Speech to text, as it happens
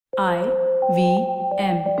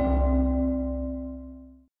IVM.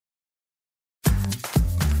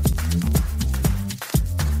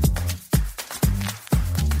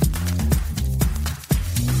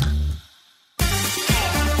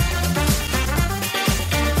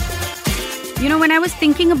 When I was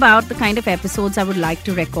thinking about the kind of episodes I would like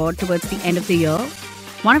to record towards the end of the year,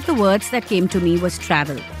 one of the words that came to me was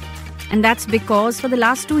travel. And that's because for the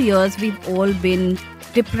last 2 years, we've all been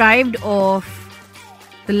deprived of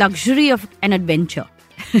the luxury of an adventure.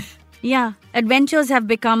 Yeah, adventures have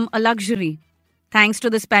become a luxury thanks to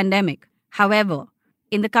this pandemic. However,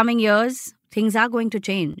 in the coming years, things are going to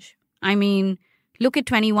change. I mean, look at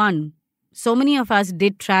 21. So many of us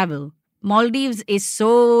did travel. Maldives is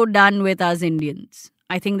so done with us Indians.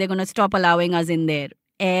 I think they're going to stop allowing us in there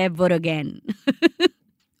ever again.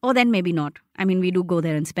 Or then maybe not. I mean, we do go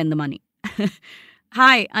there and spend the money.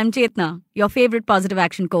 Hi, I'm Chetna, your favorite positive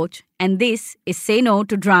action coach, and this is Say No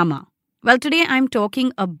to Drama. Well, today I'm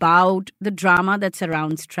talking about the drama that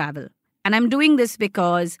surrounds travel. And I'm doing this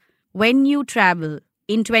because when you travel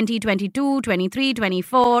in 2022, 23,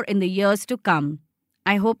 24, in the years to come,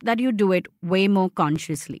 I hope that you do it way more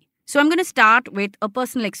consciously. So I'm going to start with a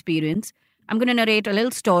personal experience. I'm going to narrate a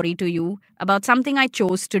little story to you about something I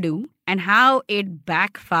chose to do and how it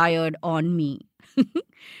backfired on me.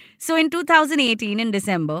 So in 2018, in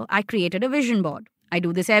December, I created a vision board. I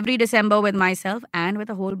do this every December with myself and with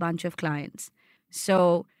a whole bunch of clients.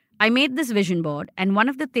 So I made this vision board, and one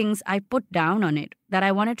of the things I put down on it that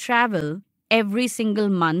I want to travel every single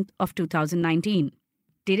month of 2019.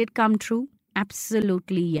 Did it come true?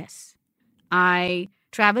 Absolutely yes. I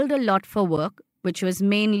traveled a lot for work, which was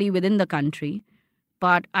mainly within the country,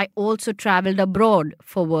 but I also traveled abroad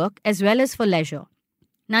for work as well as for leisure.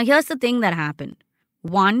 Now, here's the thing that happened.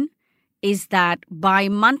 One is that by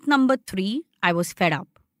month number 3, I was fed up.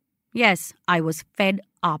 Yes, I was fed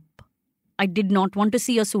up. I did not want to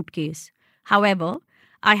see a suitcase. However,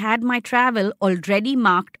 I had my travel already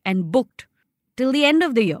marked and booked till the end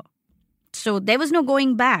of the year. So there was no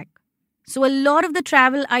going back. So a lot of the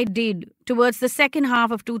travel I did towards the second half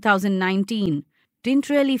of 2019 didn't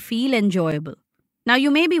really feel enjoyable. Now you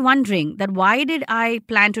may be wondering that why did I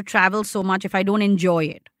plan to travel so much if I don't enjoy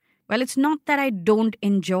it? Well, it's not that I don't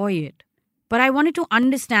enjoy it, but I wanted to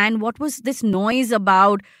understand what was this noise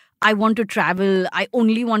about. I want to travel. I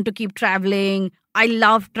only want to keep traveling. I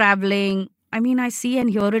love traveling. I mean, I see and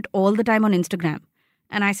hear it all the time on Instagram.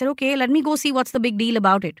 And I said, okay, let me go see what's the big deal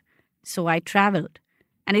about it. So I traveled.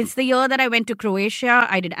 And it's the year that I went to Croatia.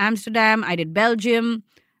 I did Amsterdam. I did Belgium.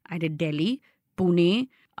 I did Delhi, Pune.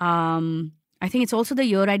 I think it's also the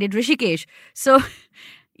year I did Rishikesh. So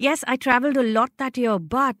yes, I traveled a lot that year,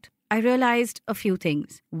 but I realized a few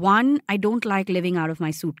things. One, I don't like living out of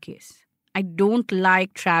my suitcase. I don't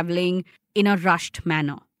like traveling in a rushed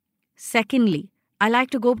manner. Secondly, I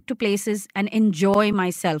like to go to places and enjoy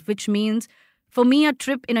myself, which means for me, a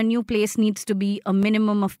trip in a new place needs to be a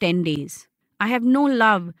minimum of 10 days. I have no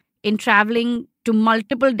love in traveling to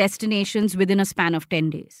multiple destinations within a span of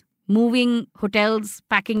 10 days. Moving hotels,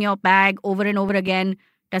 packing your bag over and over again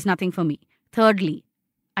does nothing for me. Thirdly,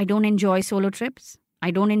 I don't enjoy solo trips. I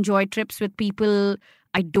don't enjoy trips with people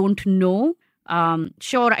I don't know.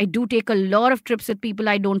 Sure, I do take a lot of trips with people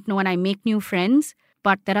I don't know and I make new friends.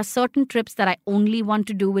 But there are certain trips that I only want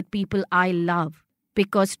to do with people I love.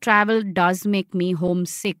 Because travel does make me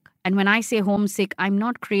homesick. And when I say homesick, I'm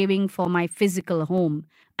not craving for my physical home.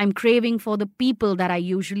 I'm craving for the people that I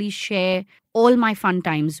usually share all my fun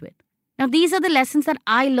times with. Now, these are the lessons that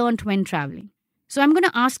I learned when traveling. So I'm going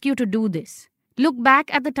to ask you to do this. Look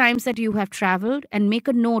back at the times that you have traveled and make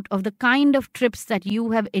a note of the kind of trips that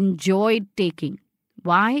you have enjoyed taking.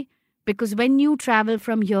 Why? Because when you travel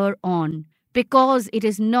from here on, because it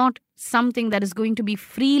is not something that is going to be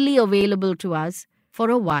freely available to us for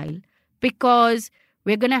a while, because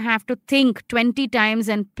we're going to have to think 20 times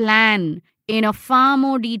and plan in a far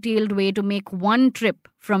more detailed way to make one trip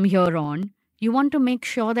from here on. You want to make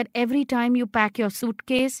sure that every time you pack your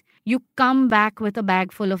suitcase, you come back with a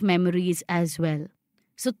bag full of memories as well.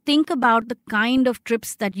 So think about the kind of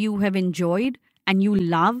trips that you have enjoyed and you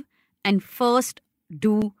love, and first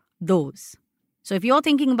do those. So if you're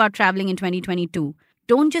thinking about traveling in 2022,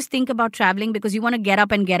 don't just think about traveling because you want to get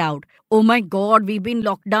up and get out. Oh my God, we've been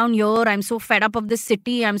locked down here. I'm so fed up of this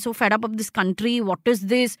city. I'm so fed up of this country. What is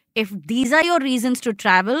this? If these are your reasons to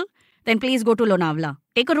travel, then please go to Lonavala.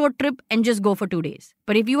 Take a road trip and just go for 2 days.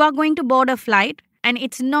 But if you are going to board a flight, and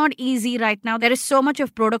it's not easy right now, there is so much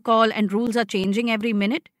of protocol and rules are changing every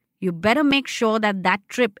minute, you better make sure that that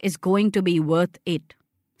trip is going to be worth it.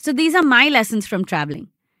 So these are my lessons from traveling.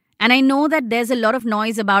 And I know that there's a lot of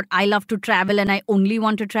noise about I love to travel and I only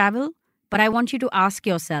want to travel. But I want you to ask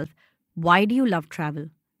yourself, why do you love travel?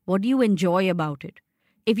 What do you enjoy about it?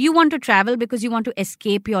 If you want to travel because you want to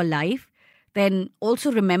escape your life, then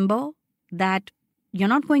also remember that you're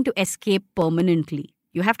not going to escape permanently.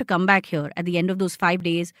 You have to come back here at the end of those 5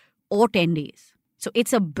 days or 10 days. So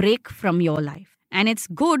it's a break from your life. And it's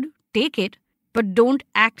good, take it, but don't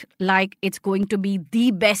act like it's going to be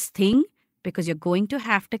the best thing because you're going to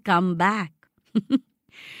have to come back.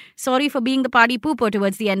 Sorry for being the party pooper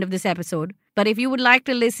towards the end of this episode. But if you would like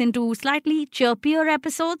to listen to slightly chirpier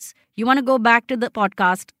episodes, you want to go back to the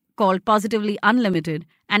podcast called Positively Unlimited,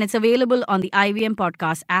 and it's available on the IVM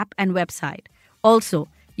Podcast app and website. Also,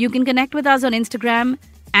 you can connect with us on Instagram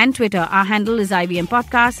and Twitter. Our handle is IVM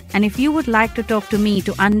Podcast. And if you would like to talk to me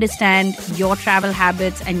to understand your travel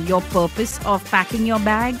habits and your purpose of packing your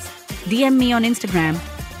bags, DM me on Instagram.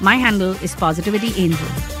 My handle is Positivity Angel.